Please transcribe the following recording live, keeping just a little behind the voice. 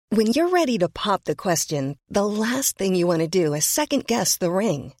When you're ready to pop the question, the last thing you want to do is second-guess the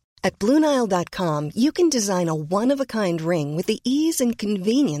ring. At BlueNile.com, you can design a one-of-a-kind ring with the ease and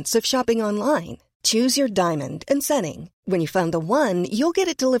convenience of shopping online. Choose your diamond and setting. When you find the one, you'll get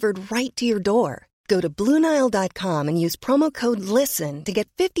it delivered right to your door. Go to BlueNile.com and use promo code LISTEN to get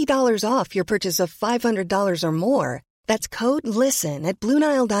 $50 off your purchase of $500 or more. That's code LISTEN at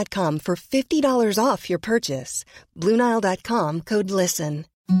BlueNile.com for $50 off your purchase. BlueNile.com, code LISTEN.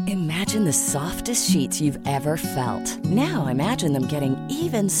 Imagine the softest sheets you've ever felt. Now imagine them getting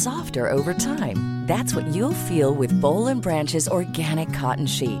even softer over time. That's what you'll feel with Boll & Branch's organic cotton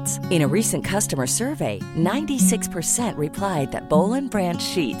sheets. In a recent customer survey, 96% replied that Boll & Branch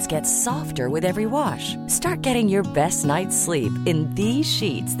sheets get softer with every wash. Start getting your best night's sleep in these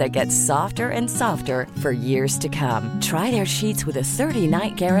sheets that get softer and softer for years to come. Try their sheets with a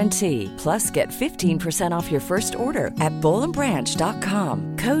 30-night guarantee. Plus, get 15% off your first order at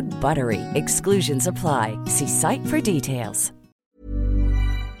bollandbranch.com. Code BUTTERY. Exclusions apply. See site for details.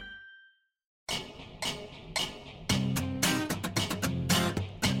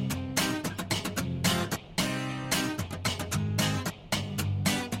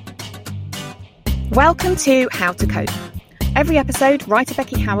 Welcome to How to Cope. Every episode, writer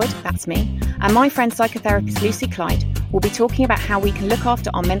Becky Howard, that's me, and my friend psychotherapist Lucy Clyde will be talking about how we can look after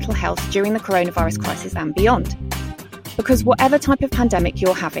our mental health during the coronavirus crisis and beyond. Because whatever type of pandemic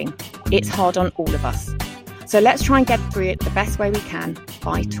you're having, it's hard on all of us. So let's try and get through it the best way we can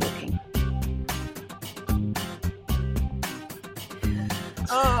by talking.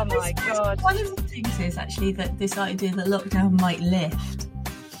 Oh my God. One of the things is actually that this idea that lockdown might lift,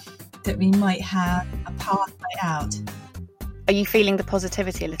 that we might have a pathway out. Are you feeling the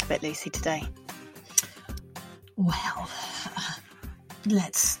positivity a little bit, Lucy, today? Well,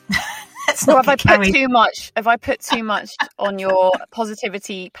 let's So not have get I put carried. too much? Have I put too much on your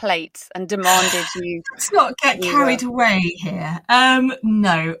positivity plate and demanded you? Let's not get carried away here.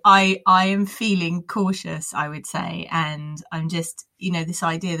 No, I am feeling cautious, I would say, and I'm just, this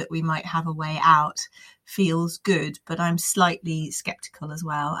idea that we might have a way out feels good, but I'm slightly skeptical as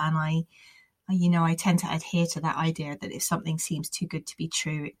well, and I tend to adhere to that idea that if something seems too good to be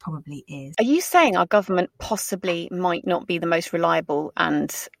true, it probably is. Are you saying our government possibly might not be the most reliable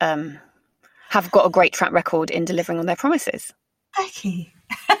and have got a great track record in delivering on their promises? Becky,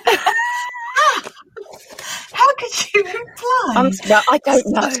 how could you imply? I don't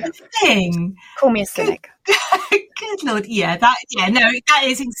know. Such a thing. Call me a cynic. Good Lord, that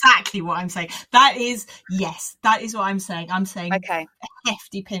is exactly what I'm saying. That is what I'm saying. I'm saying Okay. a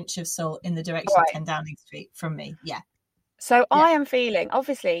hefty pinch of salt in the direction of 10 Downing Street from me. Yeah. So I am feeling,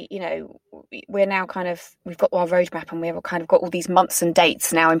 obviously, we're now we've got our roadmap and we've kind of got all these months and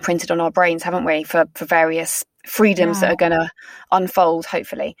dates now imprinted on our brains, haven't we, for various freedoms that are going to unfold,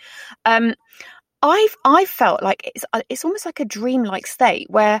 hopefully. I've felt like it's almost like a dreamlike state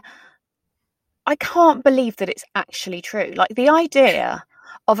where I can't believe that it's actually true. Like the idea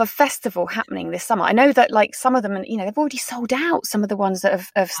of a festival happening this summer. I know that some of them, they've already sold out, some of the ones that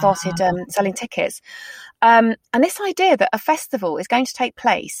have started selling tickets. And this idea that a festival is going to take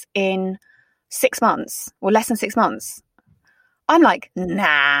place in 6 months or less than 6 months, I'm like,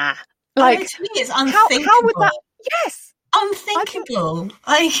 nah. Like, to me, it's unthinkable. How would that? Yes. Unthinkable.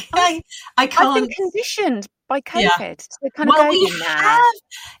 I can't. I've been conditioned by COVID to kind of we nah. have.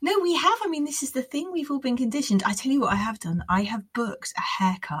 No, we have. I mean, this is the thing. We've all been conditioned. I tell you what I have done. I have booked a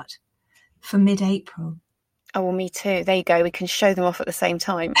haircut for mid-April. Oh, well, me too. There you go. We can show them off at the same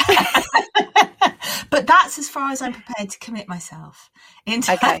time. But that's as far as I'm prepared to commit myself in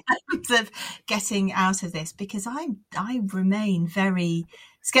terms of getting out of this, because I remain very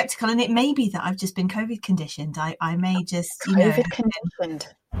skeptical, and it may be that I've just been COVID conditioned. I may just COVID conditioned,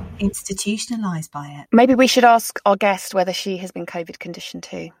 institutionalized by it. Maybe we should ask our guest whether she has been COVID conditioned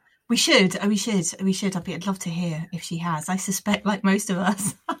too. We should. I'd love to hear if she has. I suspect, like most of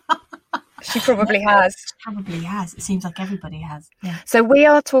us. She probably has. It seems like everybody has. Yeah. So we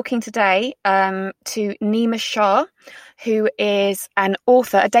are talking today to Neema Shah, who is an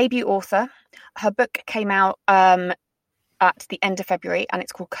author, a debut author. Her book came out at the end of February, and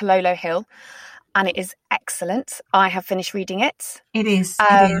it's called Kololo Hill, and it is excellent. I have finished reading it. It is.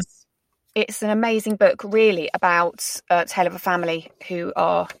 It's an amazing book, really, about a tale of a family who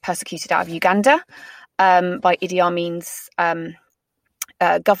are persecuted out of Uganda by Idi Amin's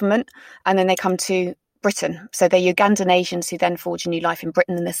government, and then they come to Britain. So they're Ugandan Asians who then forge a new life in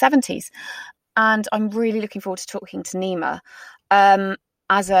Britain in the 70s. And I'm really looking forward to talking to Neema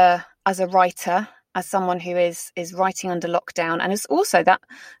as a writer as someone who is writing under lockdown, and it's also that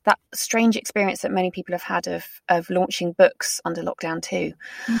strange experience that many people have had of launching books under lockdown too.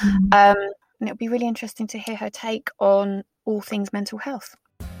 Mm-hmm. And it'll be really interesting to hear her take on all things mental health.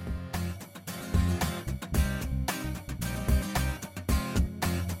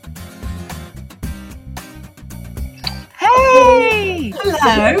 Hey!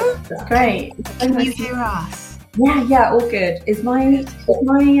 Hello. That's great. Can you hear us? Yeah, all good. Is my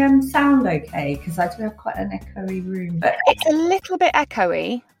sound okay? Because I do have quite an echoey room. But it's a little bit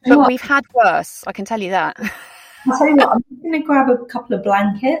echoey, but we've had worse, I can tell you that. I'll tell you what, I'm just going to grab a couple of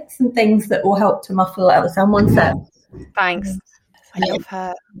blankets and things that will help to muffle out the sound. One sec. Thanks. I love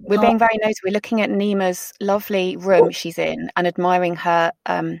her. We're being very nosy. We're looking at Nima's lovely room she's in and admiring her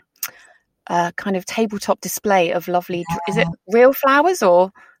kind of tabletop display of lovely, is it real flowers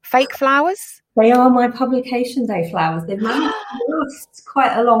or fake flowers? They are my publication day flowers. They've managed to last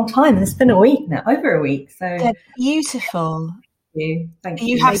quite a long time. It's been a week now, over a week. So they're beautiful. Thank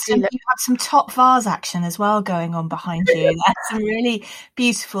you. You have some top vase action as well going on behind you. That's some really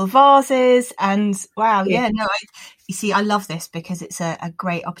beautiful vases, and wow, you see, I love this because it's a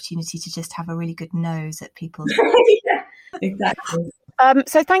great opportunity to just have a really good nose at people's. Yeah, exactly.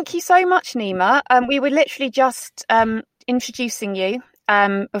 So thank you so much, Nima. We were literally just introducing you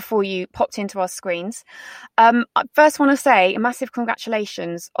before you popped into our screens. I first want to say a massive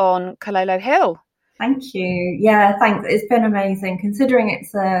congratulations on Kololo Hill. Thank you. Yeah, thanks. It's been amazing. Considering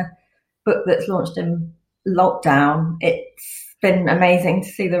it's a book that's launched in lockdown, it's been amazing to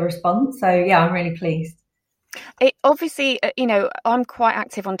see the response. So yeah, I'm really pleased. It obviously, I'm quite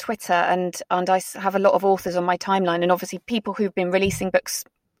active on Twitter and I have a lot of authors on my timeline, and obviously people who've been releasing books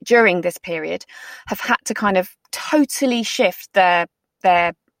during this period have had to kind of totally shift their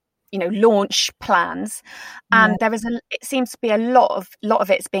launch plans, and it seems to be a lot of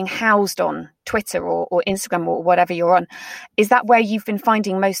it's being housed on Twitter or Instagram or whatever you're on. Is that where you've been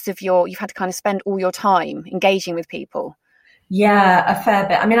finding most of you've had to kind of spend all your time engaging with people? Yeah, a fair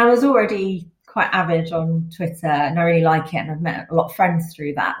bit. I mean, I was already quite avid on Twitter and I really like it, and I've met a lot of friends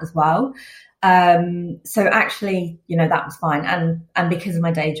through that as well. So actually, that was fine. And because of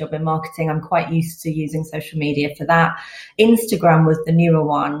my day job in marketing, I'm quite used to using social media for that. Instagram was the newer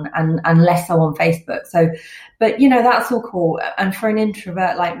one and less so on Facebook. So, but that's all cool. And for an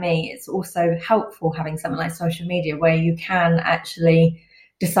introvert like me, it's also helpful having something like social media where you can actually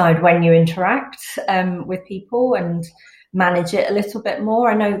decide when you interact with people and manage it a little bit more.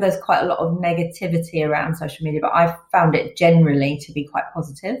 I know there's quite a lot of negativity around social media, but I've found it generally to be quite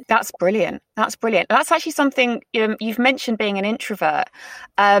positive. That's brilliant. That's actually something, you've mentioned being an introvert.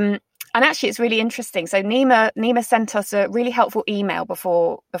 And actually it's really interesting. So Nima sent us a really helpful email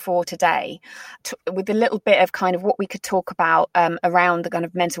before today with a little bit of kind of what we could talk about around the kind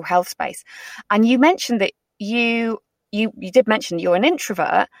of mental health space. And you mentioned that you did mention you're an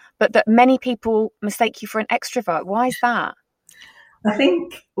introvert, but that many people mistake you for an extrovert. Why is that? I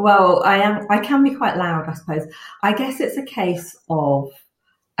think, I can be quite loud, I suppose. I guess it's a case of,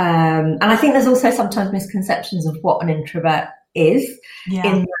 and I think there's also sometimes misconceptions of what an introvert is.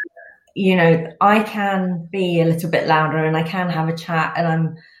 Yeah. I can be a little bit louder and I can have a chat,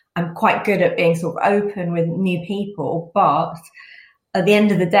 and I'm quite good at being sort of open with new people, but at the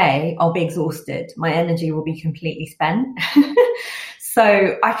end of the day, I'll be exhausted. My energy will be completely spent.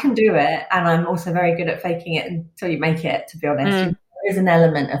 So I can do it. And I'm also very good at faking it until you make it, to be honest. There is an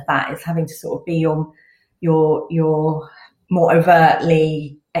element of that. It's having to sort of be your more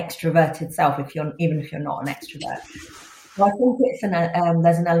overtly extroverted self, even if you're not an extrovert. So I think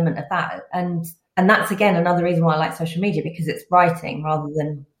there's an element of that. And that's, again, another reason why I like social media, because it's writing rather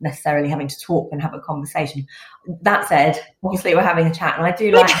than necessarily having to talk and have a conversation. That said, obviously we're having a chat, and I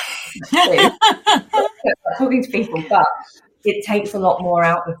do like talking to people, but it takes a lot more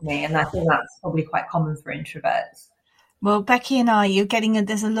out of me, and I think that's probably quite common for introverts. Well, Becky and I,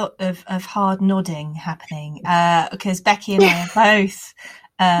 there's a lot of hard nodding happening because Becky and I are both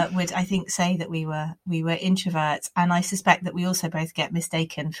would, I think, say that we were introverts, and I suspect that we also both get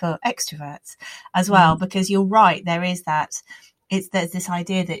mistaken for extroverts as well, because you're right, there's this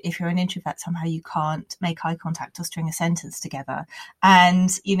idea that if you're an introvert, somehow you can't make eye contact or string a sentence together, and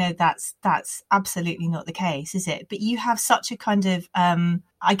that's absolutely not the case, is it? But you have such a kind of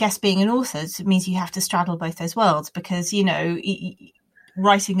I guess being an author means you have to straddle both those worlds, because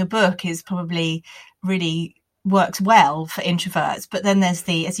writing a book is probably really works well for introverts, but then there's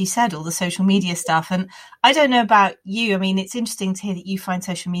as you said, all the social media stuff. And I don't know about you, I mean, it's interesting to hear that you find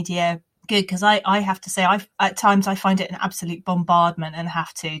social media good, because I have to say, at times I find it an absolute bombardment and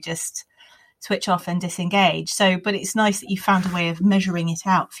have to just switch off and disengage. So, but it's nice that you found a way of measuring it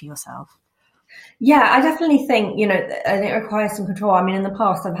out for yourself. Yeah, I definitely think, and it requires some control. I mean, in the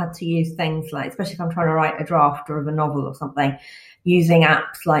past, I've had to use things like, especially if I'm trying to write a draft or of a novel or something, using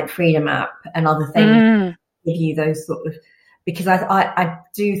apps like Freedom App and other things give you those sort of, because I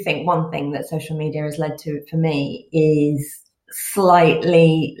do think one thing that social media has led to for me is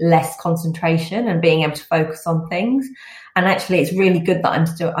slightly less concentration and being able to focus on things. And actually, it's really good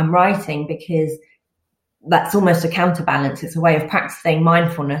that I'm writing, because that's almost a counterbalance. It's a way of practicing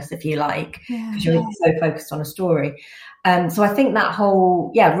mindfulness, if you like, because you're so focused on a story. So I think that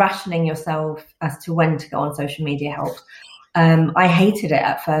whole, rationing yourself as to when to go on social media helps. I hated it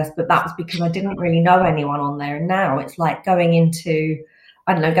at first, but that was because I didn't really know anyone on there. And now it's like going into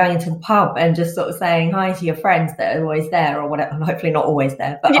the pub and just sort of saying hi to your friends that are always there or whatever. Hopefully not always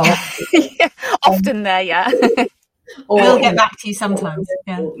there, but often there, yeah. Or we'll get back to you sometimes.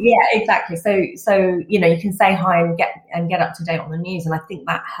 Yeah, exactly. So you can say hi and get up to date on the news, and I think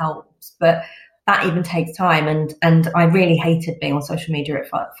that helps. But that even takes time, and I really hated being on social media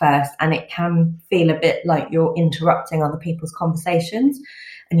at first, and it can feel a bit like you're interrupting other people's conversations,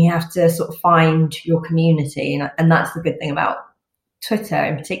 and you have to sort of find your community, and that's the good thing about Twitter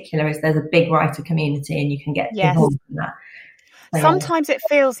in particular, is there's a big writer community, and you can get involved in that. Sometimes it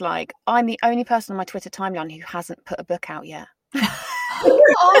feels like I'm the only person on my Twitter timeline who hasn't put a book out yet.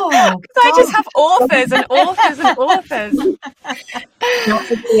 I just have authors and authors and authors. That's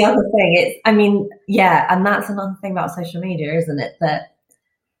the other thing. And that's another thing about social media, isn't it? That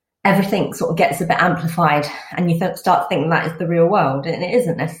everything sort of gets a bit amplified, and you start thinking that is the real world, and it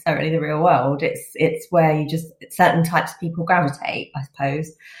isn't necessarily the real world. It's where certain types of people gravitate, I suppose.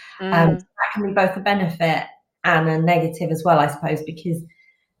 That can be both a benefit and a negative as well, I suppose, because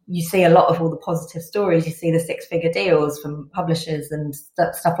you see a lot of all the positive stories. You see the 6-figure deals from publishers and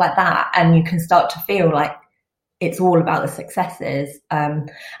stuff like that, and you can start to feel like it's all about the successes.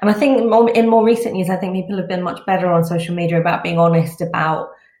 And I think in more recent years, I think people have been much better on social media about being honest about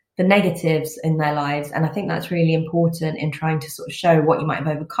the negatives in their lives, and I think that's really important in trying to sort of show what you might have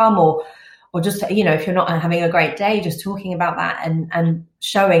overcome, or just, if you're not having a great day, just talking about that and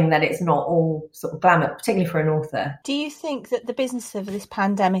showing that it's not all sort of glamour, particularly for an author. Do you think that the business of this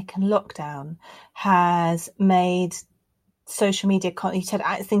pandemic and lockdown has made social media, you said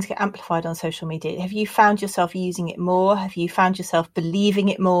things get amplified on social media. Have you found yourself using it more? Have you found yourself believing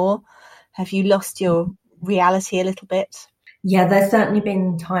it more? Have you lost your reality a little bit? Yeah, there's certainly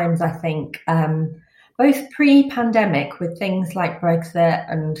been times, I think, both pre-pandemic with things like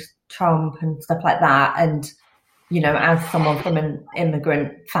Brexit and Trump and stuff like that, and as someone from an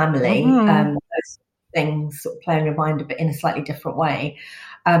immigrant family, those things sort of play on your mind a bit in a slightly different way.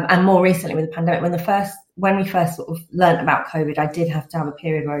 And more recently with the pandemic, when we first sort of learnt about COVID, I did have to have a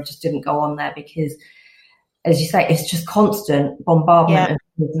period where I just didn't go on there, because, as you say, it's just constant bombardment,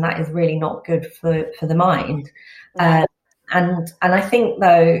 and that is really not good for the mind. And I think,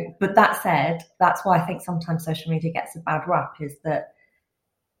 though, but that said, that's why I think sometimes social media gets a bad rap, is that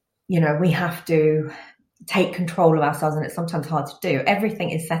we have to take control of ourselves, and it's sometimes hard to do. Everything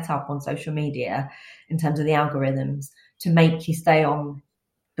is set up on social media in terms of the algorithms to make you stay on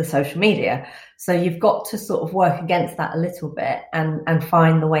the social media. So you've got to sort of work against that a little bit and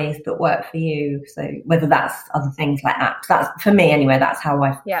find the ways that work for you. So whether that's other things like apps, that's, for me anyway, that's how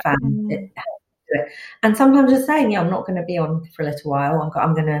I found it. And sometimes just saying, I'm not going to be on for a little while.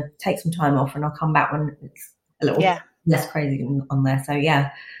 I'm going to take some time off, and I'll come back when it's a little less crazy on there. So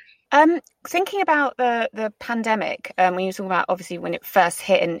thinking about the pandemic, when you were talking about obviously when it first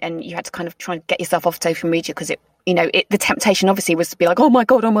hit, and you had to kind of try and get yourself off social media, because the temptation obviously was to be like, oh my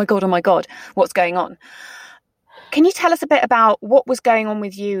god, what's going on? Can you tell us a bit about what was going on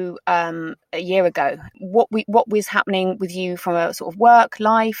with you a year ago? What was happening with you from a sort of work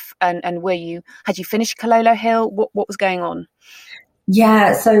life, and had you finished Kololo Hill? What was going on?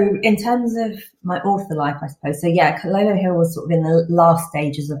 Yeah, so in terms of my author life, I suppose. So Kololo Hill was sort of in the last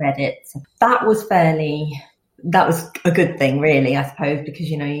stages of edits. That was a good thing, really, I suppose, because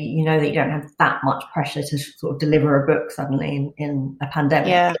you know that you don't have that much pressure to sort of deliver a book suddenly in a pandemic.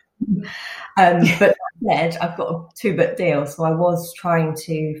 Yeah. But that said, I've got a 2-book deal, so I was trying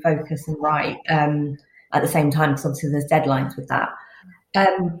to focus and write at the same time, because obviously there's deadlines with that.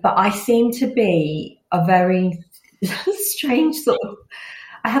 But I seem to be a very strange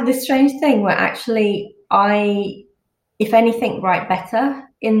I have this strange thing where actually I, if anything, write better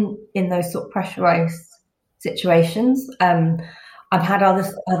in those sort of pressurized situations. I've had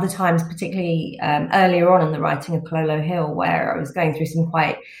other times, particularly earlier on in the writing of Kololo Hill, where I was going through some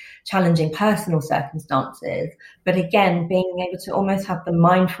quite challenging personal circumstances, but again, being able to almost have the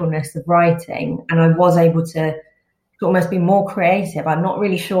mindfulness of writing, and I was able to to almost be more creative. I'm not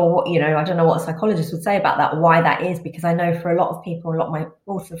really sure what, I don't know what psychologists would say about that, why that is, because I know for a lot of people, a lot of my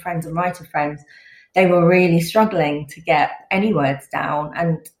author friends and writer friends, they were really struggling to get any words down.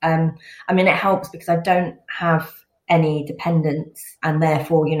 And it helps because I don't have any dependents, and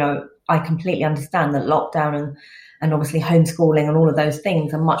therefore, I completely understand that lockdown and obviously homeschooling and all of those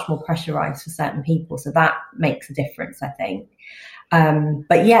things are much more pressurized for certain people. So that makes a difference, I think.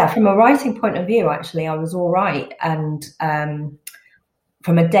 But yeah, from a writing point of view, actually, I was all right. And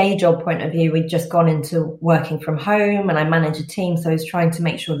from a day job point of view, we'd just gone into working from home, and I manage a team. So I was trying to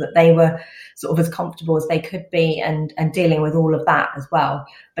make sure that they were sort of as comfortable as they could be, and dealing with all of that as well.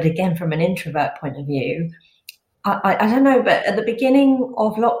 But again, from an introvert point of view, I don't know, but at the beginning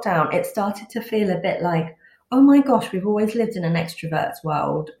of lockdown, it started to feel a bit like, oh my gosh, we've always lived in an extrovert's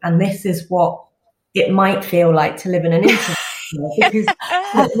world, and this is what it might feel like to live in an introvert world, because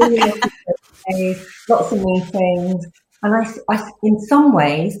lots of meetings. And I, in some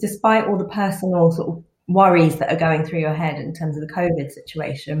ways, despite all the personal sort of worries that are going through your head in terms of the COVID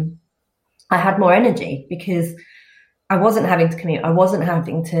situation, I had more energy because I wasn't having to commute. I wasn't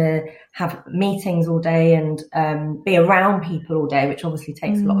having to have meetings all day and be around people all day, which obviously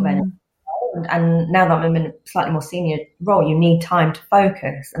takes a lot of energy. And now that I'm in a slightly more senior role, you need time to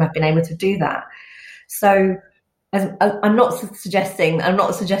focus, and I've been able to do that. So I'm not suggesting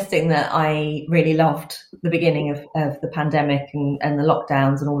that I really loved the beginning of the pandemic and the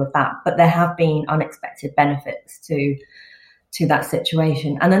lockdowns and all of that, but there have been unexpected benefits to that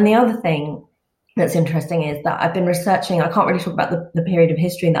situation. And then the other thing that's interesting is that I've been researching, I can't really talk about the period of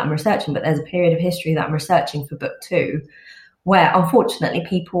history that I'm researching, but there's a period of history that I'm researching for book 2, where unfortunately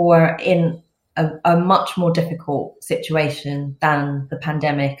people were in a much more difficult situation than the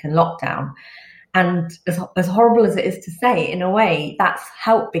pandemic and lockdown. And as horrible as it is to say, in a way, that's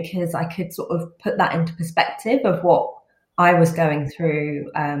helped because I could sort of put that into perspective of what I was going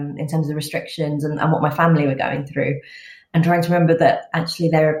through in terms of restrictions and what my family were going through, and trying to remember that actually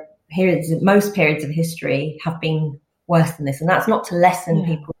there are most periods of history have been worse than this. And that's not to lessen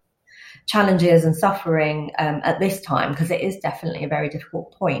people's challenges and suffering at this time, because it is definitely a very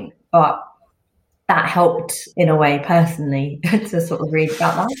difficult point. But that helped in a way personally to sort of read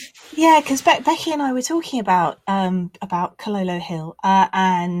about that. Yeah, because Becky and I were talking about Kololo Hill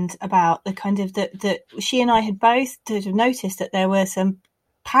and about the kind of that she and I had both sort of noticed that there were some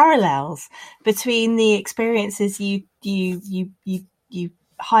parallels between the experiences you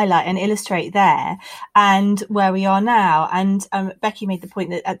highlight and illustrate there and where we are now. And Becky made the point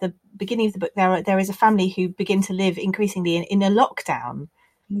that at the beginning of the book there is a family who begin to live increasingly in a lockdown.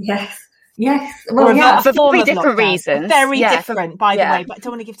 Yes. Well, for very different reasons. Very different, by the way, but I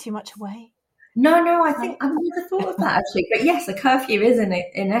don't want to give too much away. No, I think I've never thought of that actually. But yes, a curfew is in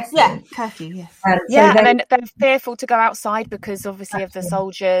essence. Yeah, curfew, yes. And then they're fearful to go outside because obviously of the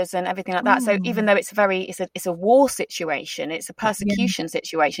soldiers and everything like that. So even though it's a war situation, it's a persecution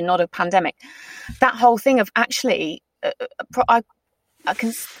situation, not a pandemic. That whole thing of actually, I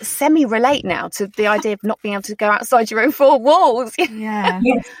can semi-relate now to the idea of not being able to go outside your own four walls. No, I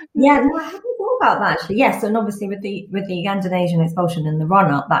hadn't thought about that actually. Yes, and obviously with the Ugandan Asian expulsion and the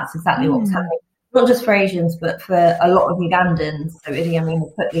run-up, that's exactly what was happening. Not just for Asians, but for a lot of Ugandans. So Idi Amin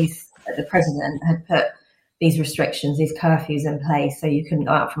the president had put these restrictions, these curfews in place, so you couldn't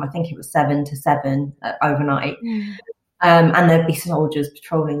go out from, I think it was 7 to 7 overnight, and there'd be soldiers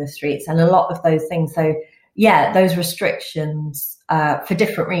patrolling the streets and a lot of those things. So yeah, those restrictions for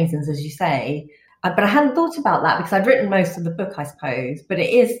different reasons, as you say. But I hadn't thought about that because I'd written most of the book, I suppose. But it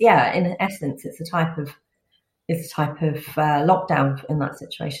is, in essence, it's a type of lockdown in that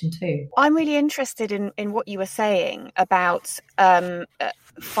situation too. I'm really interested in what you were saying about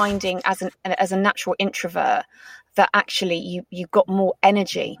finding as a natural introvert that actually you got more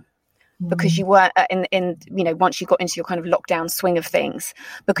energy because you weren't in once you got into your kind of lockdown swing of things,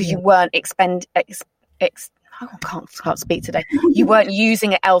 because you weren't I can't speak today. You weren't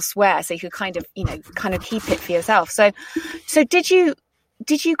using it elsewhere, so you could kind of keep it for yourself. So did you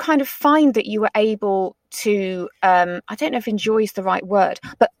kind of find that you were able to I don't know if enjoy is the right word,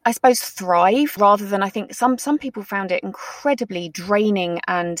 but I suppose thrive, rather than, I think some people found it incredibly draining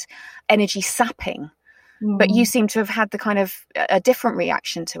and energy sapping, but you seem to have had the kind of a different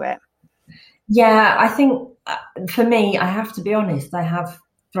reaction to it. Yeah, I think for me, I have to be honest, I have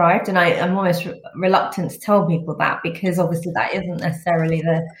thrived, and I'm almost reluctant to tell people that, because obviously that isn't necessarily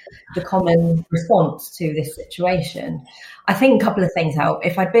the common response to this situation. I think a couple of things help.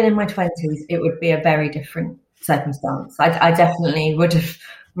 If I'd been in my 20s, it would be a very different circumstance. I definitely would have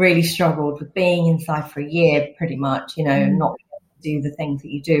really struggled with being inside for a year, pretty much, not do the things that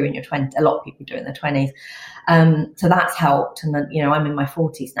you do in your 20s. A lot of people do in their 20s. So that's helped. And then, you know, I'm in my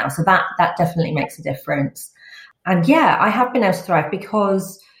 40s now. So that definitely makes a difference. And yeah, I have been able to thrive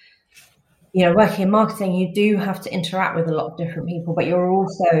because, you know, working in marketing, you do have to interact with a lot of different people, but you're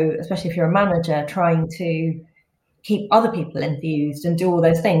also, especially if you're a manager, trying to keep other people enthused and do all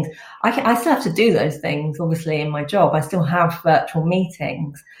those things. I still have to do those things, obviously, in my job. I still have virtual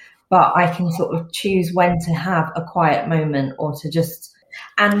meetings, but I can sort of choose when to have a quiet moment or to just...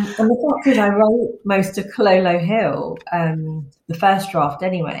 And the fact is, I wrote most of Kololo Hill, the first draft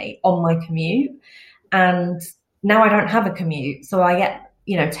anyway, on my commute. And now I don't have a commute. So I get,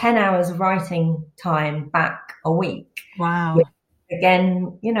 you know, 10 hours of writing time back a week. Wow. Which,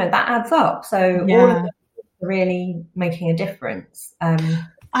 again, you know, that adds up. So all of it is really making a difference.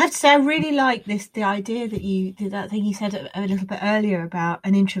 I have to say, I really like the idea that you did, that thing you said a little bit earlier about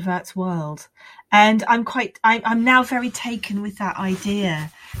an introvert's world. And I'm now very taken with that idea,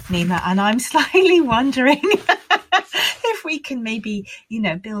 Nima, and I'm slightly wondering if we can maybe, you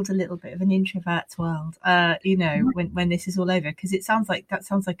know, build a little bit of an introvert's world, you know, when this is all over, because it's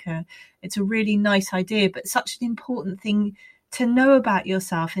a really nice idea, but such an important thing to know about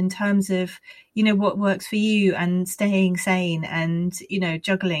yourself in terms of, you know, what works for you and staying sane and, you know,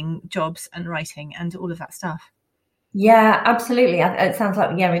 juggling jobs and writing and all of that stuff. Yeah, absolutely. It sounds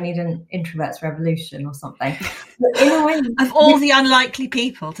like, we need an introvert's revolution or something. But in a way, of all the unlikely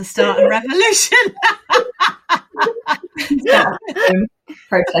people to start a revolution.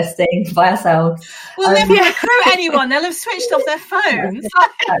 Protesting by ourselves. Well, if you recruit anyone, they'll have switched off their phones.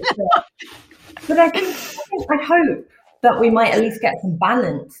 But I hope that we might at least get some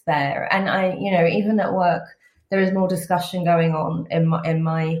balance there. And you know, even at work, there is more discussion going on in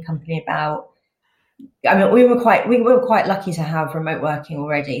my company about. I mean, we were quite lucky to have remote working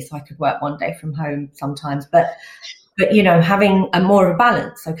already, so I could work one day from home sometimes. But you know, having a more of a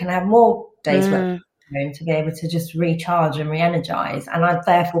balance, so can I have more days work from home to be able to just recharge and re-energize, and I'd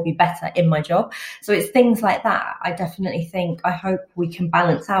therefore be better in my job. So it's things like that. I definitely think, I hope we can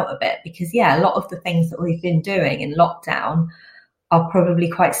balance out a bit, because a lot of the things that we've been doing in lockdown are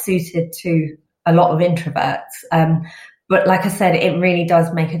probably quite suited to a lot of introverts. But like I said, it really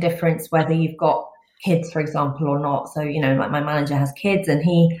does make a difference whether you've got kids, for example, or not. So, you know, like my manager has kids and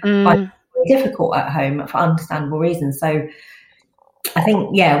he finds it really difficult at home for understandable reasons. So I think,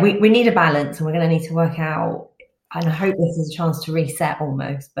 we need a balance, and we're going to need to work out, and I hope this is a chance to reset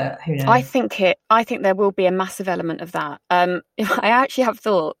almost, but who knows? I think there will be a massive element of that. I actually have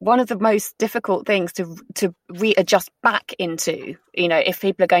thought one of the most difficult things to readjust back into, you know, if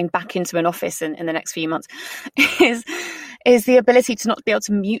people are going back into an office in the next few months, is the ability to not be able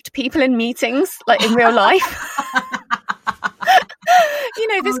to mute people in meetings, like in real life. You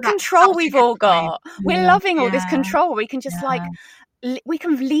know, this control we've all got. We're loving all this control. We can just we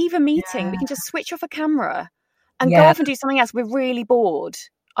can leave a meeting. We can just switch off a camera and go off and do something else. We're really bored.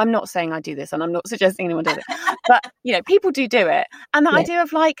 I'm not saying I do this, and I'm not suggesting anyone does it, but you know, people do it. And the idea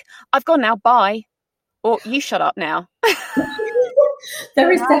of like, I've gone now, bye, or you shut up now.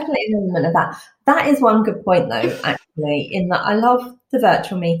 There is definitely an element of that. That is one good point, though, actually, in that I love the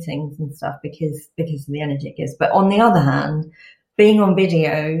virtual meetings and stuff because of the energy it gives. But on the other hand, being on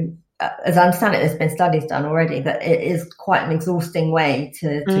video, as I understand it, there's been studies done already that it is quite an exhausting way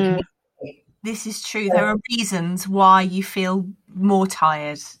to communicate. This is true. There are reasons why you feel more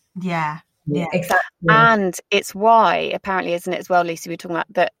tired. Yeah, exactly. And it's why, apparently, isn't it as well, Lisa, we were talking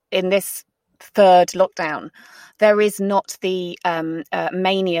about that in this third lockdown, there is not the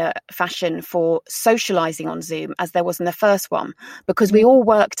mania fashion for socializing on Zoom as there was in the first one, because we all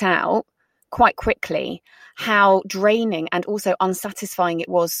worked out quite quickly how draining and also unsatisfying it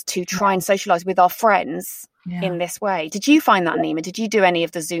was to try and socialize with our friends in this way. Did you find that, Nima? Did you do any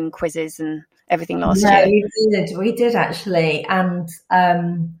of the Zoom quizzes and everything last year? We did actually. And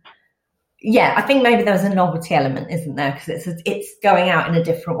I think maybe there was a novelty element, isn't there? Because it's going out in a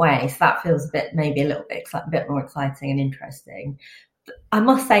different way. So that feels maybe a little bit more exciting and interesting. I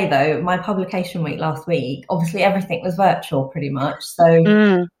must say, though, my publication week last week, obviously everything was virtual pretty much.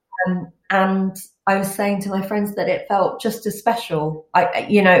 So, and I was saying to my friends that it felt just as special.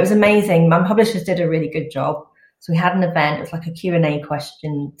 It was amazing. My publishers did a really good job. So we had an event. It was like a Q&A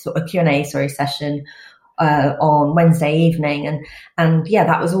session on Wednesday evening, and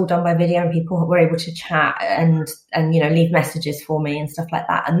that was all done by video, and people were able to chat and leave messages for me and stuff like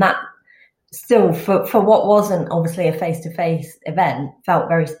that. And that still, for what wasn't obviously a face-to-face event, felt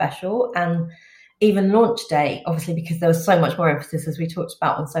very special. And even launch day, obviously, because there was so much more emphasis, as we talked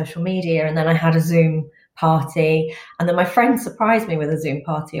about, on social media. And then I had a Zoom party, and then my friend surprised me with a Zoom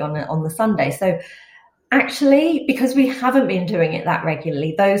party on the Sunday. So Actually, because we haven't been doing it that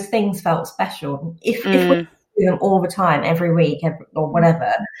regularly, those things felt special. If we do them all the time, every week, or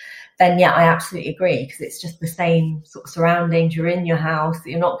whatever, then yeah, I absolutely agree, because it's just the same sort of surroundings. You're in your house,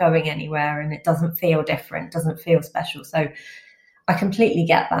 you're not going anywhere, and it doesn't feel different, doesn't feel special. So I completely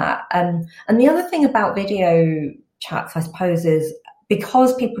get that. And the other thing about video chats, I suppose, is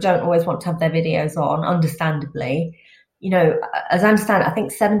because people don't always want to have their videos on, understandably, you know, as I understand it, I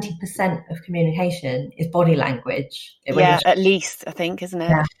think 70% of communication is body language. Yeah, at least, I think, isn't it?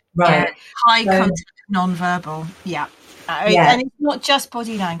 Yeah, right. Yeah, high contact, non-verbal. Yeah. And it's not just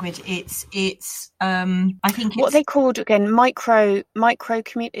body language. It's I think what they called again, micro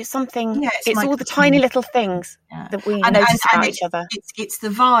community. It's something. Yeah, it's all the tiny little things that we notice about each other. It's the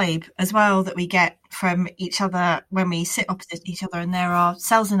vibe as well that we get from each other when we sit opposite each other, and there are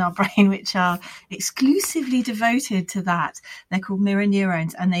cells in our brain which are exclusively devoted to that. They're called mirror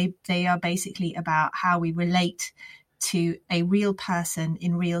neurons, and they are basically about how we relate to a real person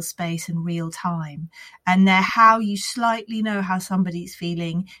in real space and real time. And they're how you slightly know how somebody's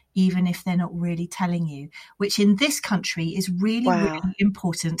feeling, even if they're not really telling you, which in this country is really, really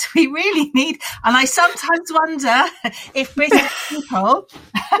important. We really need, and I sometimes wonder if British people,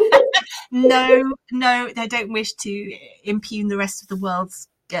 no, they don't wish to impugn the rest of the world's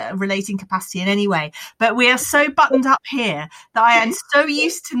relating capacity in any way, but we are so buttoned up here that I am so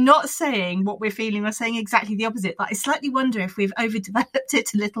used to not saying what we're feeling or saying exactly the opposite that I slightly wonder if we've overdeveloped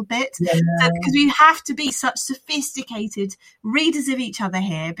it a little bit, because we have to be such sophisticated readers of each other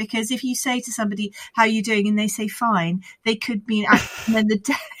here, because if you say to somebody how are you doing and they say fine, they could mean and then the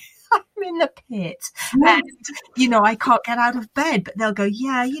day I'm in the pit and you know I can't get out of bed, but they'll go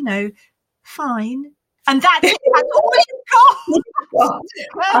yeah, you know, fine. And that's it. That's all it's got.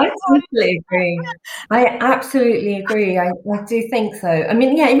 I totally agree. I absolutely agree. I do think so. I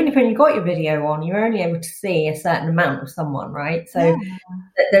mean, yeah, even if when you got your video on, you're only able to see a certain amount of someone, right? So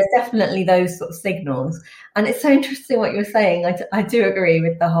there's definitely those sort of signals. And it's so interesting what you're saying. I do agree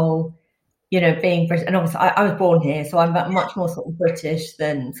with the whole, you know, being British. And obviously I was born here, so I'm much more sort of British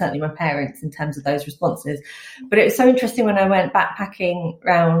than certainly my parents in terms of those responses. But it was so interesting when I went backpacking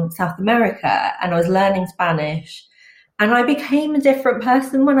around South America and I was learning Spanish, and I became a different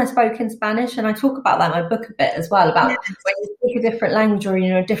person when I spoke in Spanish. And I talk about that in my book a bit as well, about when you speak a different language or, you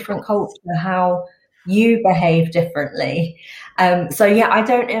know, a different culture, how you behave differently. So yeah, I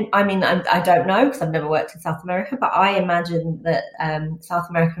don't know, because I've never worked in South America, but I imagine that South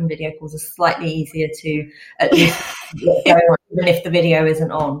American video calls are slightly easier to at least get going on, even if the video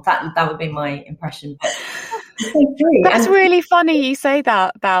isn't on. That would be my impression. But that's really funny you say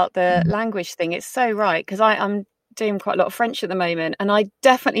that about the language thing. It's so right, because I'm doing quite a lot of French at the moment, and I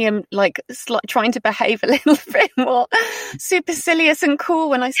definitely am like trying to behave a little bit more supercilious and cool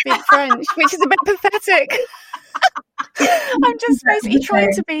when I speak French, which is a bit pathetic. I'm just basically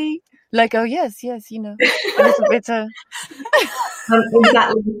trying to be like, oh yes, you know, a little bit. Exactly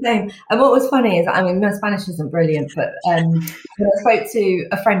the same. And what was funny is, I mean, my Spanish isn't brilliant, but when I spoke to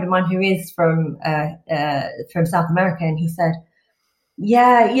a friend of mine who is from South America, and he said,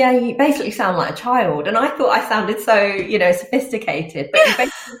 yeah, you basically sound like a child. And I thought I sounded so, you know, sophisticated, but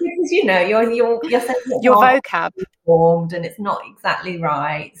because, you know, your vocab formed and it's not exactly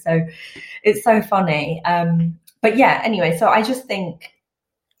right. So it's so funny. But yeah, anyway, so I think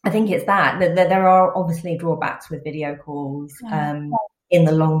it's that there are obviously drawbacks with video calls in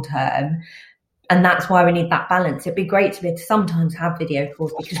the long term. And that's why we need that balance. It'd be great to be able to sometimes have video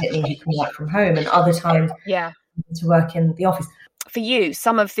calls because it means you can work from home, and other times to work in the office. For you,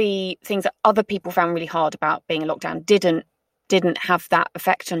 some of the things that other people found really hard about being in lockdown didn't have that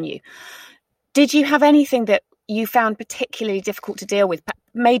effect on you. Did you have anything that you found particularly difficult to deal with,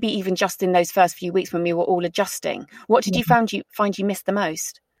 maybe even just in those first few weeks when we were all adjusting? What did you find you missed the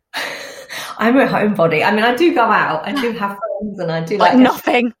most? I'm a homebody. I mean, I do go out, I do have friends, and I do like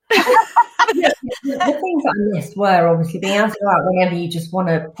nothing. The things that I missed were obviously being able to go out whenever you just want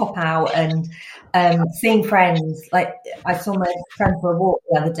to pop out, and seeing friends. Like I saw my friend for a walk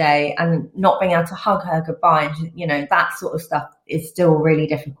the other day, and not being able to hug her goodbye, and you know, that sort of stuff is still really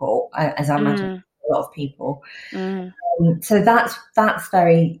difficult, as I imagine for a lot of people. So that's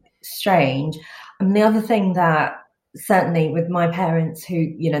very strange. And the other thing that certainly with my parents, who,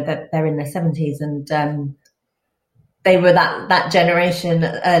 you know, that they're in their 70s, and they were that generation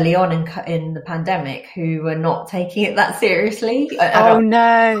early on in the pandemic who were not taking it that seriously. Oh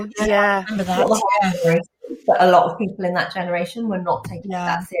no, yeah. But a lot of people in that generation were not taking it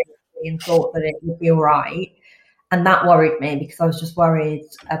that seriously and thought that it would be all right. And that worried me because I was just worried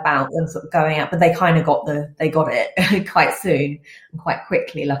about them sort of going out, but they kind of got it quite soon and quite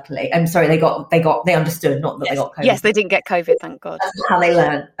quickly, luckily. I'm sorry, they understood, not that they got COVID. Yes, they didn't get COVID, thank God. That's how they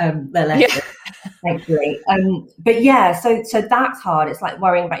learn their lesson, thankfully. But yeah, so that's hard. It's like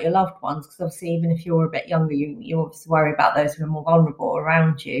worrying about your loved ones, because obviously even if you're a bit younger, you obviously worry about those who are more vulnerable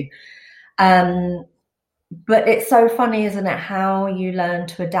around you. But it's so funny, isn't it, how you learn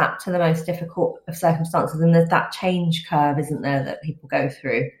to adapt to the most difficult of circumstances. And there's that change curve, isn't there, that people go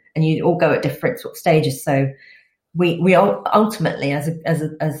through, and you all go at different sort of stages. So we ultimately, as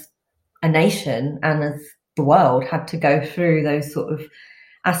a nation and as the world, had to go through those sort of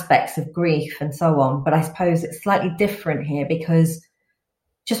aspects of grief and so on. But I suppose it's slightly different here, because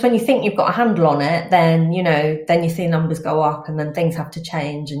just when you think you've got a handle on it, then you see numbers go up, and then things have to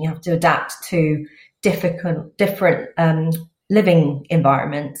change, and you have to adapt to different living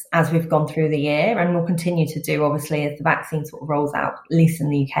environments as we've gone through the year, and will continue to do, obviously, as the vaccine sort of rolls out, at least in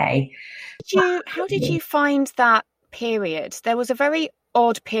the UK. How did you find that period? There was a very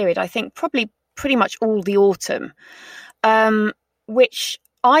odd period, I think probably pretty much all the autumn, which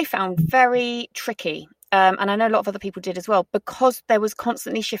I found very tricky. And I know a lot of other people did as well, because there was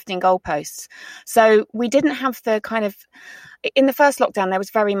constantly shifting goalposts. So we didn't have the kind of, in the first lockdown, there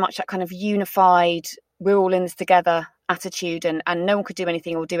was very much that kind of unified, we're all in this together attitude, and no one could do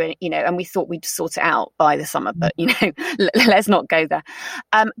anything or do it, and we thought we'd sort it out by the summer, but, let's not go there.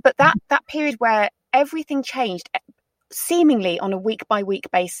 But that period where everything changed seemingly on a week by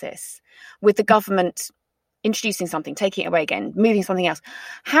week basis, with the government introducing something, taking it away again, moving something else.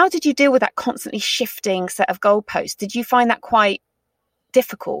 How did you deal with that constantly shifting set of goalposts? Did you find that quite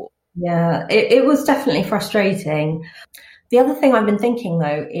difficult? Yeah, it was definitely frustrating. The other thing I've been thinking,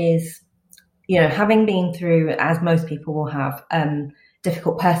 though, is, having been through, as most people will have,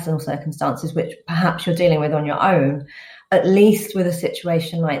 difficult personal circumstances, which perhaps you're dealing with on your own, at least with a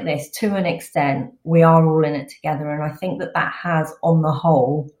situation like this, to an extent, we are all in it together. And I think that has, on the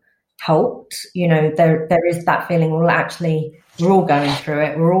whole, helped. There is that feeling, we're all going through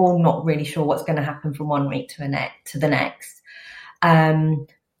it. We're all not really sure what's going to happen from one week to the next.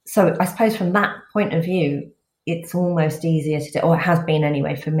 So I suppose from that point of view, it's almost easier to do, or it has been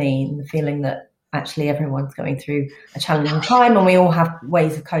anyway for me, and the feeling that actually everyone's going through a challenging time, and we all have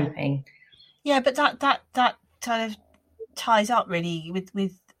ways of coping. Yeah, but that kind of ties up really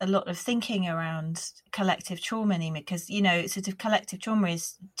with a lot of thinking around collective trauma, Nima, because, sort of collective trauma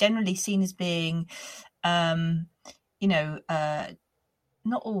is generally seen as being, not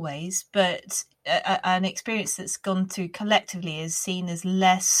always, but an experience that's gone through collectively is seen as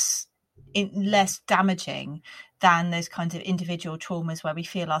less damaging than those kinds of individual traumas where we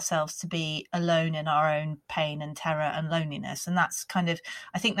feel ourselves to be alone in our own pain and terror and loneliness. And that's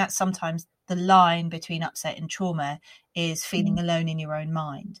I think that's sometimes the line between upset and trauma, is feeling alone in your own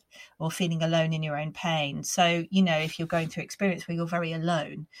mind or feeling alone in your own pain. So, if you're going through experience where you're very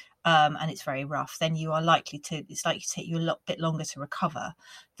alone, and it's very rough, then it's likely to take you a bit longer to recover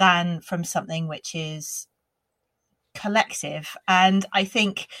than from something which is collective. And I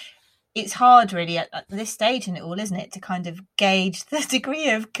think it's hard really at this stage in it all, isn't it, to kind of gauge the degree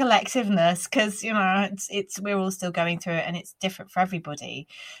of collectiveness, because we're all still going through it and it's different for everybody.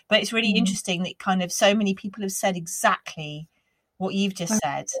 But it's really interesting that kind of so many people have said exactly what you've just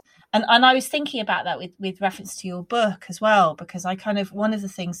said, and I was thinking about that with reference to your book as well, because I kind of, one of the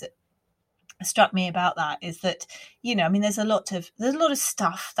things that struck me about that is that, there's a lot of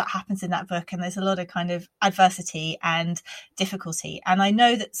stuff that happens in that book, and there's a lot of kind of adversity and difficulty, and I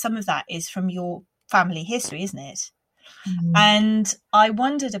know that some of that is from your family history, isn't it? And I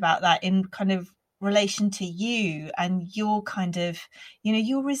wondered about that in kind of relation to you and your kind of,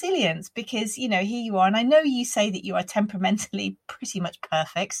 your resilience, because, here you are, and I know you say that you are temperamentally pretty much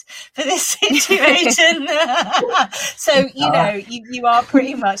perfect for this situation. So, you are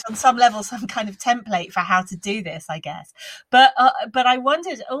pretty much on some level some kind of template for how to do this, I guess. But I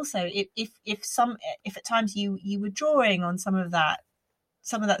wondered also if at times you were drawing on some of that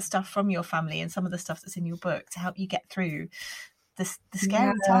stuff from your family and some of the stuff that's in your book to help you get through the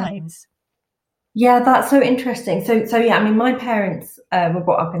scary times. Yeah, that's so interesting. So yeah, my parents were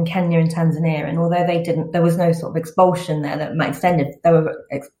brought up in Kenya and Tanzania, and although there was no sort of expulsion there, there were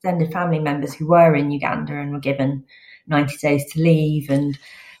extended family members who were in Uganda and were given 90 days to leave, and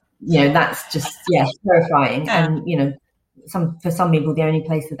that's just terrifying. Yeah. And for some people, the only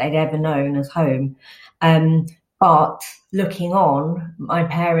place that they'd ever known as home. But looking on, my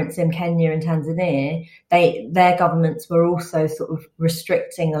parents in Kenya and Tanzania, their governments were also sort of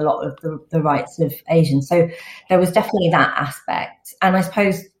restricting a lot of the rights of Asians. So there was definitely that aspect. And I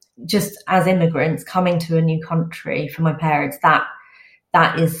suppose just as immigrants coming to a new country for my parents, that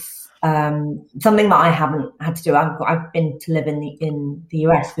is something that I haven't had to do. I've been to live in the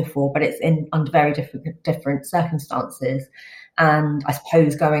US before, but it's under very different circumstances. And I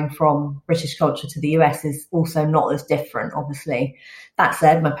suppose going from British culture to the US is also not as different, obviously. That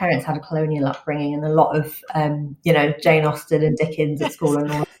said, my parents had a colonial upbringing and a lot of, Jane Austen and Dickens at school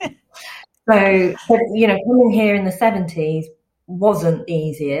and all that. So, but, coming here in the 70s wasn't the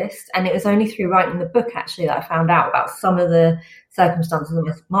easiest. And it was only through writing the book, actually, that I found out about some of the circumstances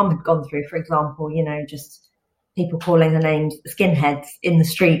that my mum had gone through. For example, just people calling her names, skinheads in the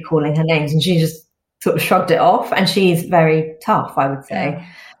street calling her names, and she just sort of shrugged it off. And she's very tough, I would say.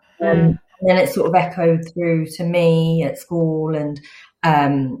 And then it sort of echoed through to me at school and,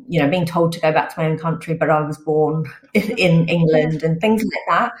 being told to go back to my own country, but I was born in England and things like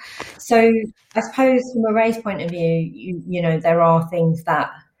that. So I suppose from a race point of view, there are things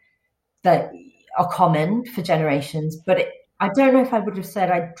that are common for generations, but I don't know if I would have said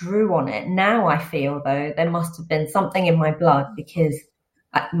I drew on it. Now I feel, though, there must have been something in my blood because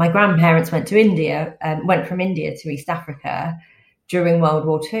my grandparents went from India to East Africa during World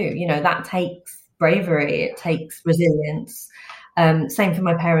War II. That takes bravery, it takes resilience. Same for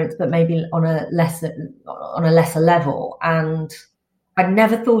my parents, but maybe on a lesser level. And I'd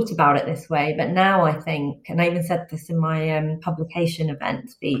never thought about it this way, but now I think, and I even said this in my publication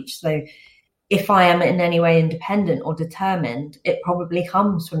event speech, so if I am in any way independent or determined, it probably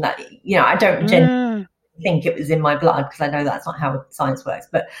comes from that. I don't genuinely think it was in my blood because I know that's not how science works.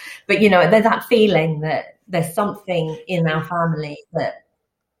 But there's that feeling that there's something in our family that,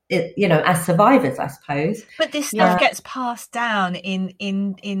 as survivors, I suppose. But this stuff gets passed down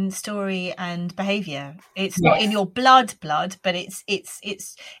in story and behaviour. It's not in your blood, but it's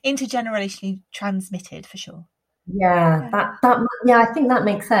intergenerationally transmitted for sure. Yeah, I think that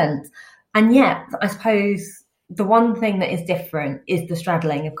makes sense. And yet, I suppose the one thing that is different is the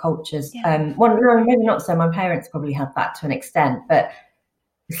straddling of cultures. No, maybe not so. My parents probably had that to an extent, but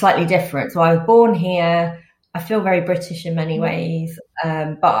slightly different. So I was born here. I feel very British in many ways,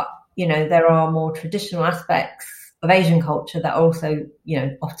 but there are more traditional aspects of Asian culture that are also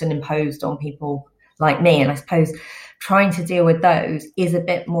often imposed on people like me. And I suppose trying to deal with those is a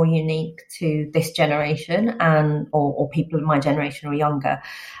bit more unique to this generation or people of my generation or younger.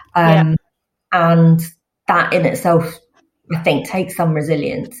 And that in itself, I think, takes some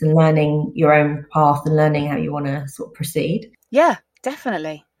resilience and learning your own path and learning how you want to sort of proceed. Yeah,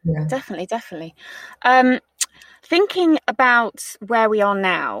 definitely. Yeah. Definitely. Thinking about where we are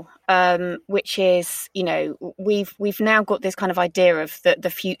now, which is, we've now got this kind of idea of the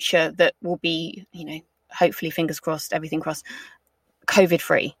future that will be, hopefully, fingers crossed, everything crossed,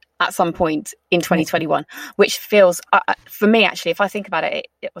 COVID-free at some point in 2021, which feels, for me, actually, if I think about it,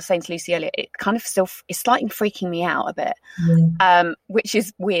 I was saying to Lucy earlier, it kind of still is slightly freaking me out a bit, which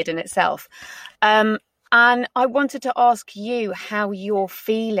is weird in itself. And I wanted to ask you how you're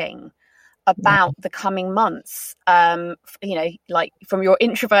feeling about the coming months, like from your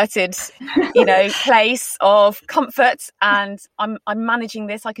introverted, place of comfort and I'm managing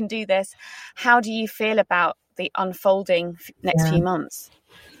this, I can do this. How do you feel about the unfolding next few months?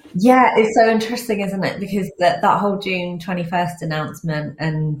 Yeah, it's so interesting, isn't it? Because that whole June 21st announcement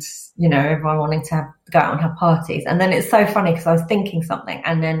and, everyone wanting to go out and have parties. And then it's so funny because I was thinking something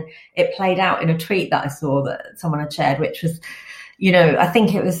and then it played out in a tweet that I saw that someone had shared, which was, I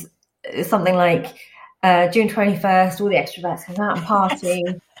think it was something like June 21st, all the extroverts come out and party.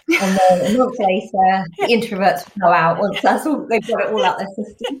 And then a month later, the introverts go out once that's all, they've got it all out their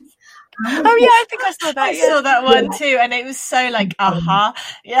systems. Oh yeah, I think I saw that. I saw that one too, and it was so like,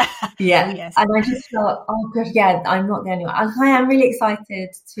 yeah. Yes. And I just thought, oh god, yeah, I'm not the only one. I am really excited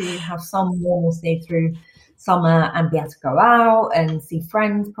to have some normalcy through summer and be able to go out and see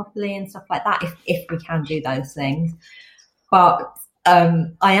friends properly and stuff like that, if we can do those things. But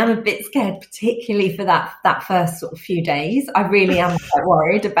I am a bit scared, particularly for that first sort of few days. I really am quite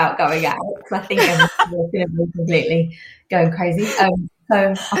worried about going out because I think I'm going to be completely going crazy.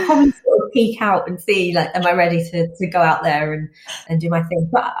 So I'll probably sort of peek out and see, like, am I ready to go out there and do my thing?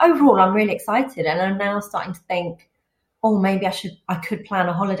 But overall, I'm really excited, and I'm now starting to think, oh, maybe I could plan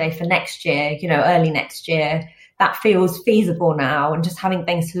a holiday for next year, early next year. That feels feasible now, and just having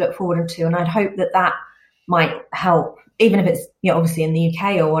things to look forward to. And I'd hope that might help, even if it's obviously in the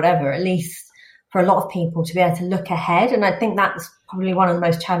UK or whatever, at least for a lot of people to be able to look ahead. And I think that's probably one of the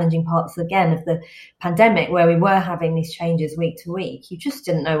most challenging parts, again, of the pandemic, where we were having these changes week to week. You just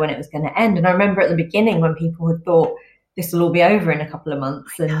didn't know when it was going to end. And I remember at the beginning when people had thought this will all be over in a couple of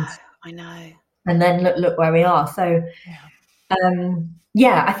months. I know. And then look where we are. So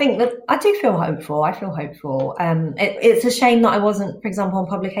Yeah, I think that I do feel hopeful. I feel hopeful. It's a shame that I wasn't, for example, on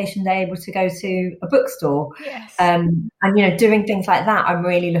publication day, able to go to a bookstore. Yes. And doing things like that, I'm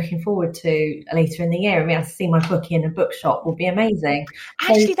really looking forward to later in the year. I mean, to see my book in a bookshop will be amazing.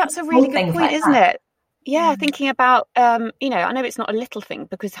 Actually, that's a really good point, isn't it? Yeah, Mm. thinking about, I know it's not a little thing,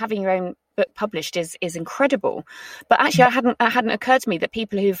 because having your own book published is incredible. But actually, it hadn't occurred to me that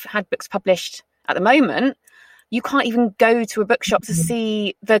people who've had books published at the moment, you can't even go to a bookshop to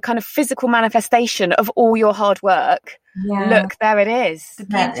see the kind of physical manifestation of all your hard work. Yeah. Look, there it is. The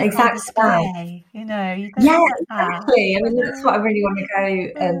beautiful exactly. display, you know. You don't Yeah, get that. exactly. I mean, that's what I really want to go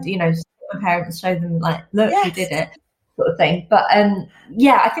and, my parents, show them, like, look, Yes. we did it, sort of thing. But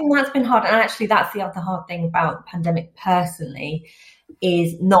yeah, I think that's been hard. And actually, that's the other hard thing about the pandemic personally,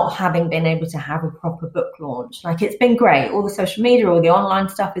 is not having been able to have a proper book launch. Like, it's been great. All the social media, all the online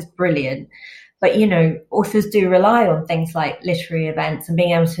stuff is brilliant. But, authors do rely on things like literary events and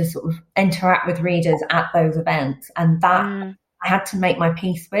being able to sort of interact with readers at those events. And that I had to make my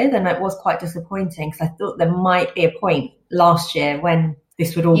peace with. And it was quite disappointing, because I thought there might be a point last year when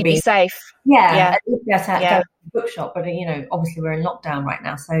this would all You'd be safe. Yeah. At least I had to go to the bookshop. But, obviously we're in lockdown right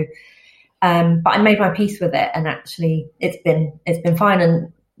now. So, but I made my peace with it. And actually it's been fine.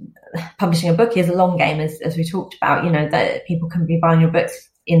 And publishing a book is a long game, as we talked about, that people can be buying your books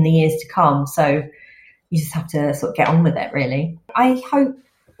in the years to come. So you just have to sort of get on with it, really. I hope,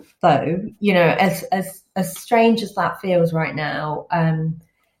 though, as strange as that feels right now,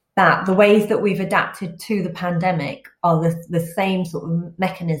 that the ways that we've adapted to the pandemic are the same sort of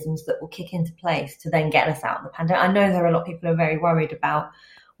mechanisms that will kick into place to then get us out of the pandemic. I know there are a lot of people who are very worried about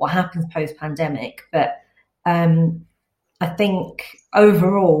what happens post-pandemic, but I think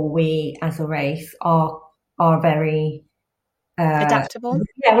overall we as a race are very adaptable.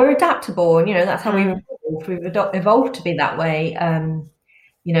 Yeah, we're adaptable, and that's how we've evolved to be that way.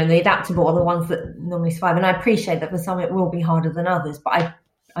 The adaptable are the ones that normally survive, and I appreciate that for some it will be harder than others, but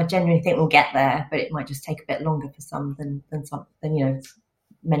I genuinely think we'll get there, but it might just take a bit longer for some than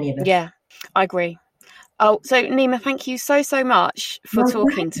many of us. Yeah, I agree. Oh, so Nima, thank you so much for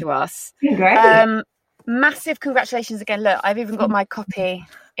talking to us. Great. Massive congratulations again. Look, I've even got my copy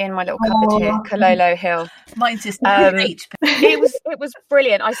in my little cupboard here, Kololo Hill. Mine's just it was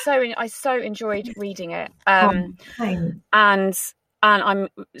brilliant. I so enjoyed reading it. And I'm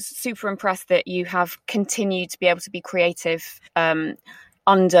super impressed that you have continued to be able to be creative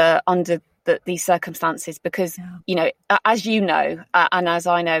under these circumstances, because as and as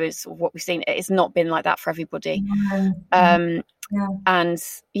I know, is what we've seen, it's not been like that for everybody. And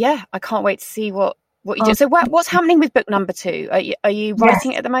I can't wait to see what you do. So what's happening with book number 2? Are you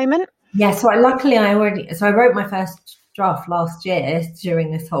writing it at the moment? Yeah, so I wrote my first draft last year during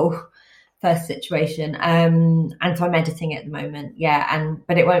this whole first situation, and so I'm editing it at the moment.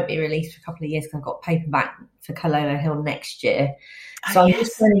 But it won't be released for a couple of years, because I've got paperback for Kololo Hill next year. So I'm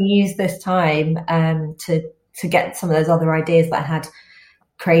just going to use this time to get some of those other ideas that I had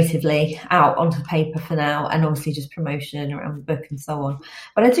creatively out onto paper for now, and obviously just promotion around the book and so on.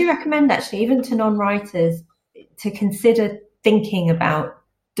 But I do recommend, actually, even to non-writers, to consider thinking about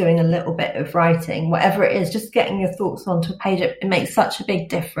doing a little bit of writing, whatever it is, just getting your thoughts onto a page. It makes such a big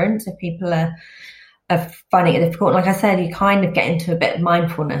difference if people are finding it difficult. Like I said, you kind of get into a bit of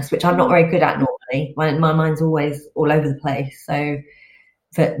mindfulness, which I'm not very good at normally. My mind's always all over the place. So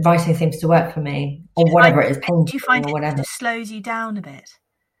but writing seems to work for me, or whatever it is, painting. Do you find or whatever. It just slows you down a bit?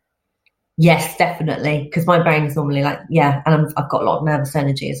 Yes, definitely, because my brain is normally like, and I've got a lot of nervous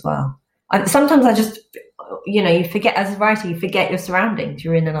energy as well. Sometimes I just, you forget, as a writer, you forget your surroundings.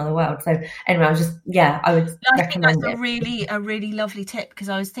 You're in another world. So anyway, I would recommend it. That's a really lovely tip, because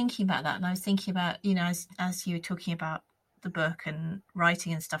I was thinking about that, and I was thinking about, as you were talking about the book and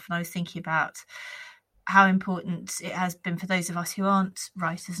writing and stuff, and I was thinking about how important it has been for those of us who aren't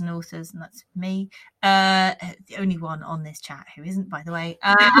writers and authors, and that's me, the only one on this chat who isn't, by the way.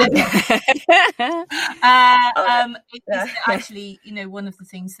 It's actually, one of the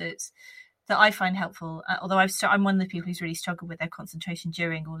things that I find helpful, although I'm one of the people who's really struggled with their concentration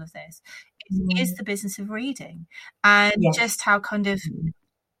during all of this, is the business of reading, and just how kind of,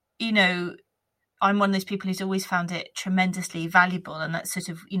 I'm one of those people who's always found it tremendously valuable, and that sort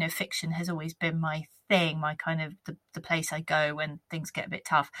of, fiction has always been my thing, my kind of the place I go when things get a bit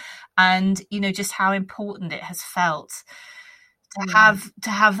tough, and just how important it has felt to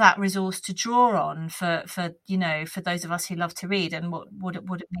have that resource to draw on for those of us who love to read, and what a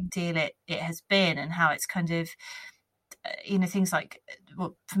big deal it has been, and how it's kind of things like,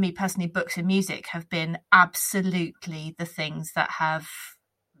 well, for me personally, books and music have been absolutely the things that have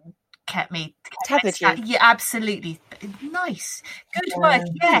Tethered you. Yeah, absolutely. Nice. Good work.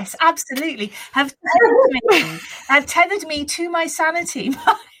 Yes, absolutely. Have tethered me to my sanity.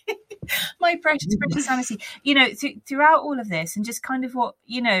 My precious sanity, throughout all of this, and just kind of what,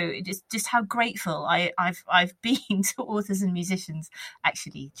 just how grateful I've been to authors and musicians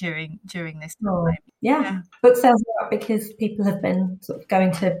actually during this time. Yeah. Book sales are up because people have been sort of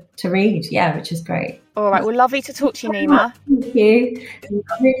going to read, which is great. All right, well, lovely to talk to you, Nima. Thank you.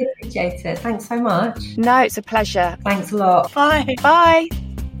 I really appreciate it. Thanks so much. No, it's a pleasure. Thanks a lot. Bye. Bye.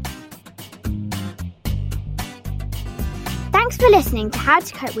 Thanks for listening to How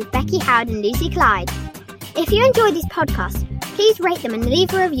to Cope with Becky Howard and Lucy Clyde. If you enjoyed these podcasts, please rate them and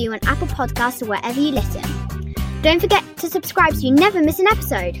leave a review on Apple Podcasts or wherever you listen. Don't forget to subscribe so you never miss an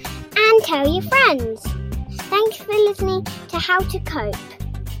episode. And tell your friends. Thanks for listening to How to Cope.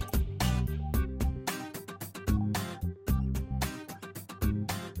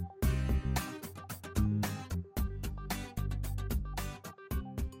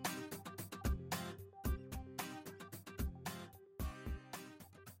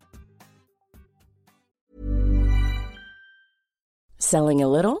 Selling a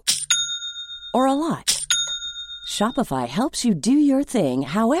little or a lot? Shopify helps you do your thing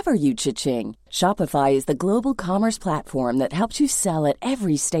however you cha-ching. Shopify is the global commerce platform that helps you sell at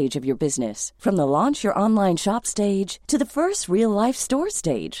every stage of your business. From the launch your online shop stage to the first real-life store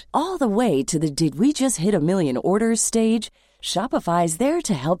stage, all the way to the did we just hit a million orders stage. Shopify is there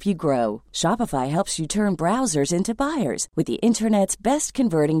to help you grow. Shopify helps you turn browsers into buyers with the internet's best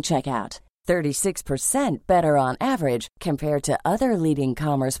converting checkout. 36% better on average compared to other leading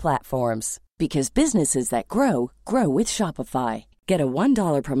commerce platforms. Because businesses that grow, grow with Shopify. Get a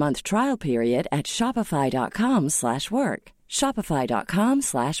 $1 per month trial period at shopify.com/work.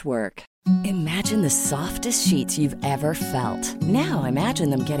 Shopify.com/work. Imagine the softest sheets you've ever felt. Now imagine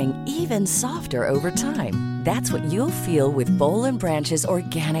them getting even softer over time. That's what you'll feel with Boll & Branch's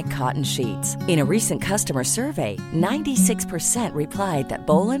organic cotton sheets. In a recent customer survey, 96% replied that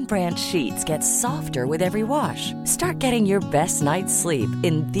Boll & Branch sheets get softer with every wash. Start getting your best night's sleep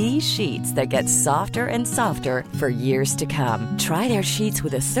in these sheets that get softer and softer for years to come. Try their sheets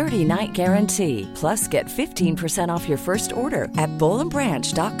with a 30-night guarantee. Plus, get 15% off your first order at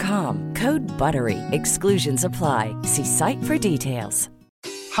bollandbranch.com. Code BUTTERY. Exclusions apply. See site for details.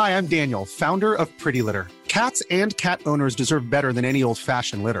 Hi, I'm Daniel, founder of Pretty Litter. Cats and cat owners deserve better than any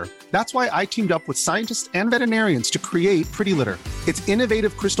old-fashioned litter. That's why I teamed up with scientists and veterinarians to create Pretty Litter. Its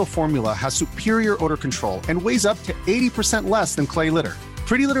innovative crystal formula has superior odor control and weighs up to 80% less than clay litter.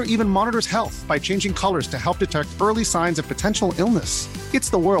 Pretty Litter even monitors health by changing colors to help detect early signs of potential illness. It's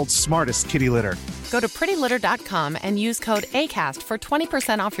the world's smartest kitty litter. Go to prettylitter.com and use code ACAST for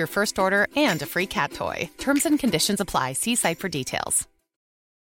 20% off your first order and a free cat toy. Terms and conditions apply. See site for details.